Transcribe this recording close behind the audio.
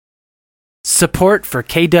Support for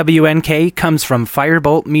KWNK comes from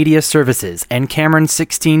Firebolt Media Services and Cameron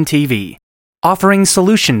 16 TV, offering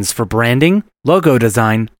solutions for branding, logo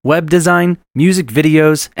design, web design, music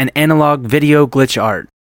videos, and analog video glitch art.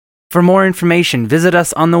 For more information, visit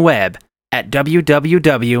us on the web at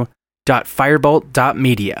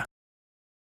www.firebolt.media.